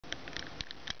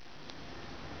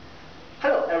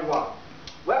everyone.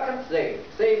 Welcome today.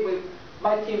 Today,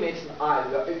 my teammates and I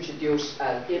will introduce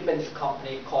an e-business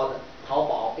company called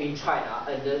Taobao in China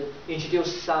and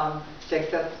introduce some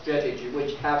success strategy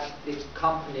which helps this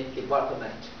company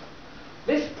development.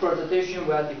 This presentation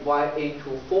will divide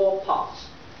into 4 parts.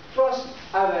 First,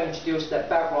 I will introduce the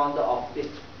background of this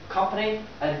company,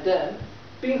 and then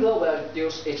Binge will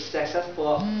introduce its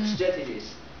successful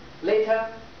strategies. Later,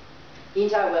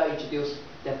 Intai will introduce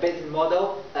the business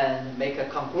model and make a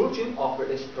conclusion of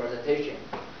this presentation.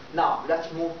 Now,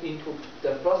 let's move into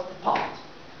the first part,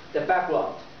 the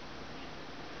background.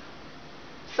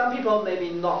 Some people may be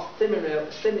not familiar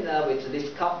with these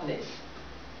companies.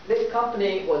 This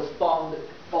company was founded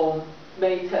on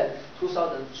May 10,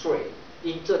 2003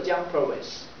 in Zhejiang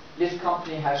province. This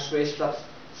company has 3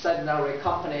 subsidiary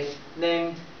companies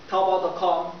named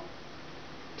Taobao.com,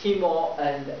 Tmall,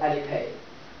 and Alipay.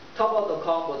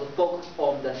 Taobao.com was focused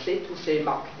on the C2C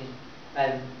marketing,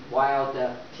 and while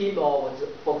the Tmall was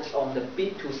focused on the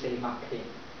B2C marketing.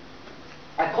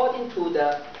 According to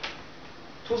the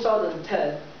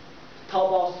 2010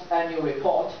 Taobao's annual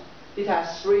report, it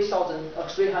has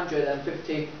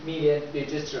 3,350 million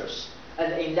registers,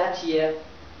 and in that year,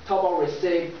 Taobao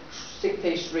received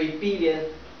 $63 billion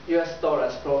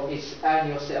from its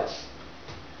annual sales.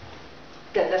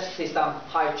 Then let's see some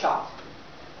pie chart.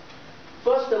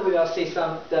 First, we will see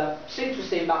the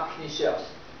C2C marketing sales.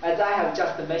 As I have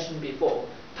just mentioned before,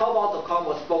 Taobao.com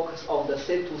was focused on the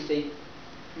C2C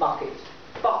market,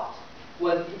 but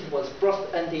when it was first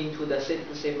entered into the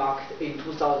C2C market in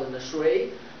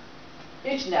 2003,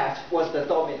 internet was the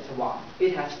dominant one.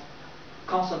 It has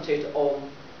concentrated on,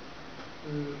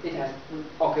 it has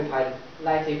occupied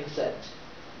 90%.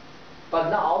 But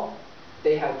now,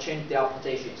 they have changed their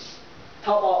positions.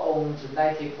 Taobao owns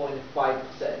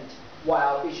 90.5%,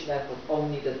 while internet was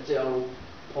only the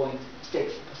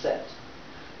 0.6%.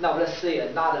 Now let's see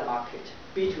another market,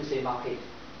 B2C market.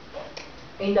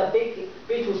 In the big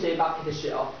B2C market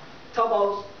share,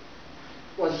 Taobao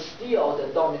was still the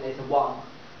dominant one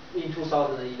in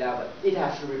 2011. It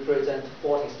has represented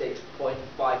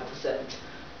 46.5%,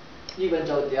 even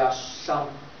though there are some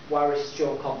very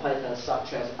strong competitors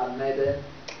such as Amazon,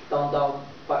 down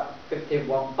by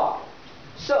 51.5%.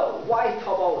 So why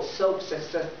Taobao was so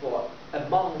successful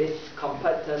among these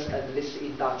competitors and this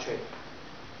industry?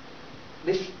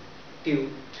 This due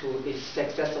to its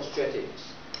successful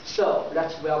strategies. So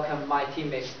let's welcome my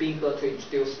teammates Binge to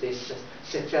introduce these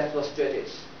successful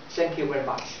strategies. Thank you very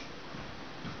much.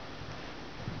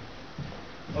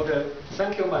 Okay,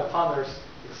 thank you, my partners.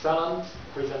 Excellent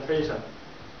presentation.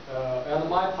 And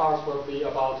my part will be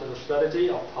about the strategy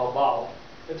of Taobao.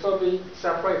 It will be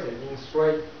separated in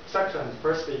 3 sections.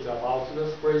 First is about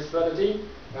the free strategy,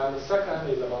 and the second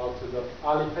is about the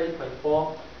Alipay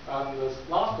platform, and the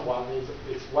last one is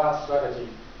its web strategy.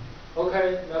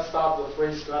 Okay, let's start the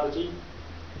free strategy.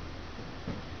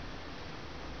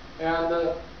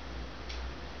 And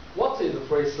what is the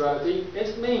free strategy?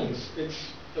 It means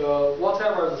it's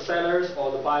whatever the sellers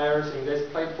or the buyers in this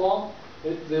platform,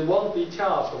 they won't be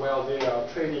charged while they are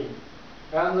trading.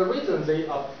 And the reason they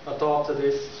adopt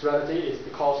this strategy is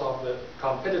because of the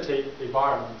competitive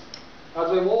environment.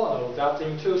 As we all know that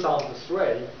in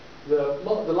 2003, the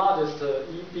largest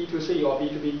B2C or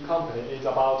B2B company is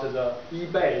about the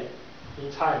eBay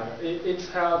in China. It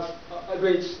has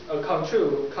reached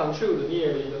controlled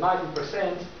nearly the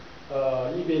 90%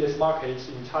 e-business markets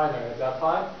in China at that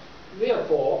time.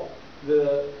 Therefore,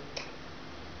 the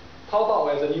Taobao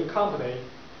as a new company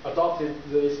adopted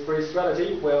this free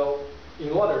strategy in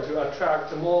order to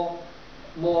attract more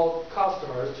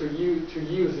customers to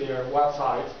use their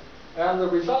website. And the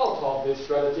result of this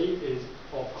strategy is,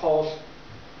 of course,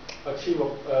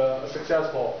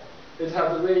 successful. It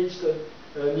has reached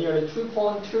nearly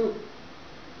 2.2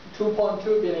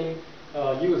 billion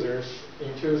users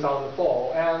in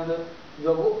 2004, and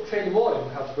the trade volume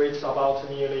has reached about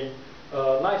nearly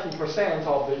 90%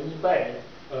 of the eBay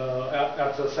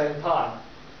at the same time.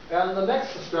 And the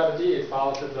next strategy is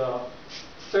about the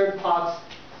third-party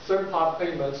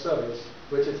payment service,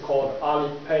 which is called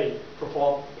Alipay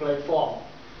platform.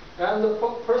 And the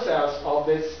process of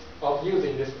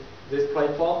using this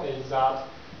platform is that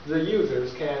the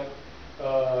users can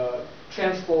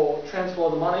transfer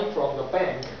the money from the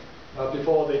bank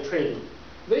before they trade.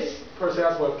 This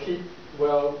process will keep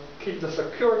the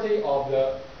security of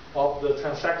the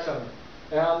transaction.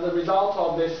 And the result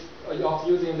of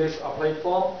using this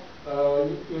platform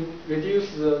reduce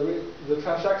the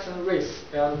transaction risk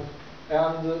and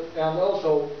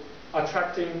also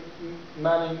attracting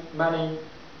many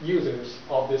users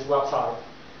of this website.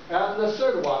 And the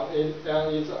third one is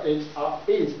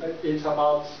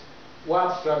about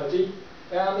web strategy.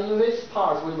 And in this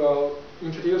part, we will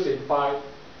introduce it by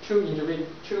two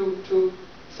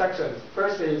sections.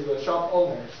 First is the shop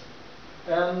owners.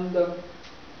 And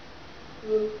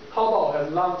Taobao has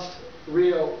launched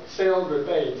real sale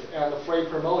rebate and free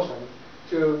promotion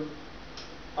to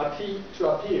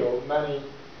appeal many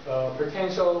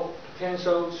potential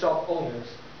shop owners,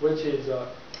 which is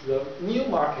the new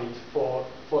market for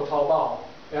Taobao.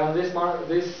 And this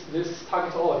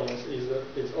target audience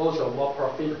is also more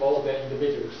profitable than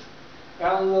individuals.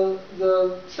 And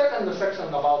the second section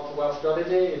about web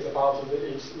strategy is about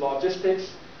its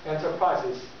logistics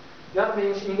enterprises. That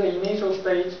means in the initial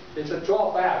stage, it's a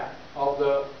drawback of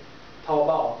the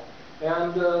Taobao.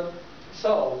 And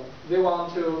so they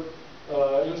want to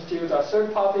institute a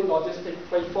third-party logistic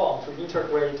platform to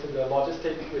integrate the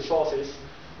logistic resources,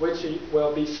 which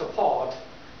will be support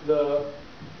the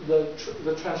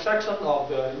transaction of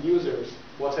the users,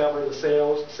 whatever the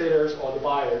sellers or the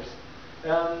buyers.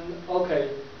 And okay,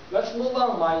 let's move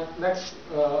on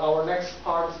our next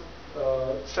part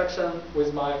section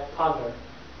with my partner.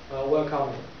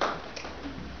 Welcome.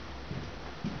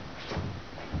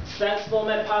 Thanks for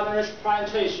my partner's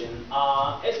presentation.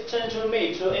 It's turn to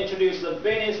me to introduce the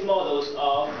business models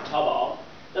of Taobao.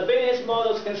 The business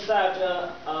models concept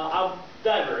are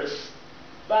diverse,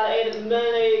 but it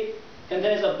mainly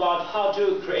contains about how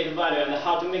to create value and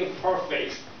how to make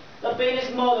profits. The business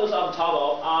models of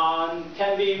Taobao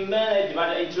can be mainly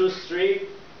divided into three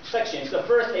sections. The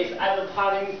first is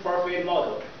advertising profit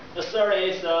model. The third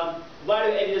is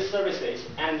value-added services,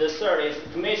 and the third is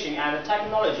commission and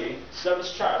technology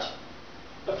service charge.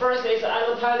 The first is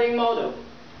advertising model.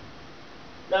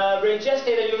 The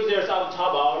registered users of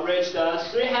Taobao reached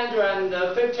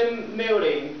 315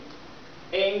 million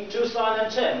in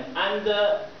 2010, and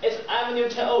its annual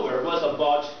turnover was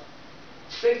about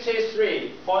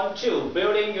 $63.2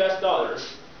 billion.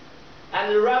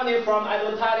 And the revenue from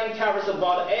advertising covers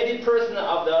about 80%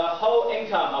 of the whole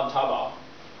income of Taobao.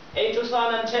 In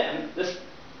 2010,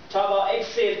 Taobao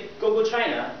exceeded Google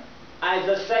China as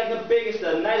the second biggest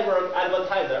network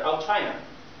advertiser of China.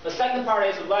 The second part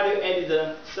is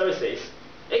value-added services.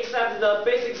 Except the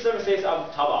basic services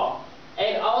of Taobao,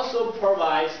 it also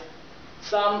provides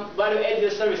some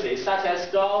value-added services such as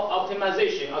store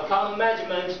optimization, account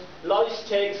management,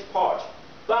 logistics support.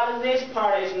 But this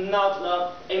part is not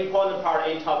the important part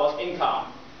in Taobao's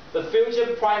income. The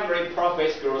future primary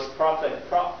profit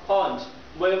point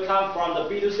will come from the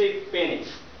B2C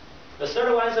business. The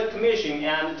third one is the commission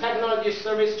and technology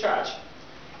service charge.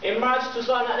 In March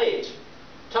 2008,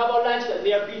 Taobao launched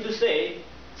their B2C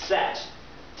site,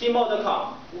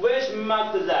 Tmall.com, which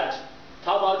marked that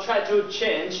Taobao tried to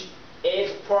change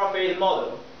its profit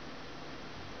model.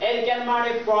 It gets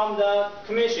money from the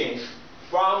commissions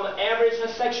from every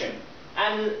transaction,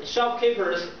 and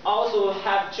shopkeepers also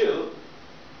have to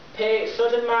pay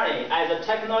certain money as a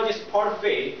technology support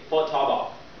fee for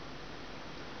Taobao.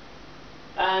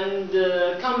 And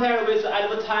compared with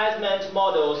advertisement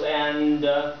models and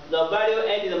the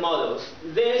value-added models,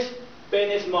 these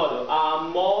business models are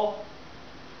more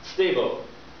stable.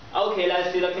 Okay,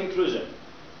 let's see the conclusion.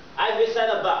 As we said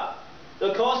above,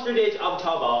 the core strategy of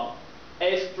Taobao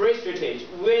is free strategy,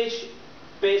 which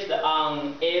based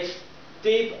on its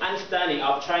deep understanding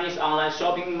of Chinese online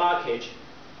shopping market.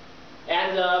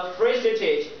 And the free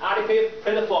strategy, RDP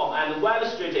platform, and web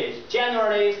strategy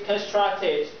generally construct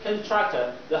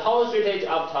the whole strategy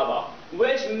of Taobao,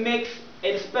 which makes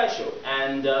it special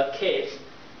and keeps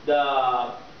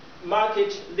the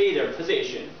market leader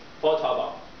position for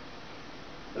Taobao.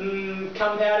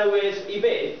 Compared with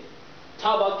eBay,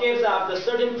 Taobao gives up the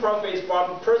certain profits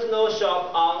from personal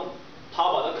shop on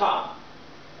Taobao.com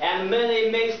and mainly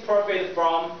makes profit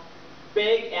from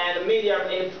big and medium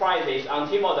enterprises on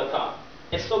Tmall.com.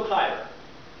 It's so clever.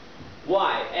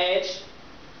 Why?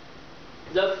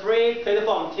 The free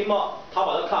platform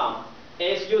Taobao.com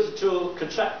is used to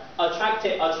attract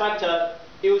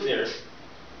users,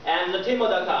 and the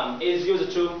Tmall.com is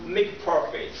used to make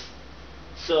profits.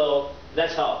 So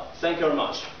that's all. Thank you very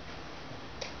much.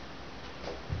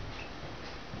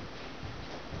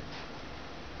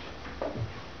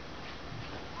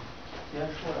 结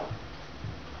束了，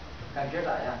感觉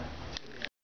咋样？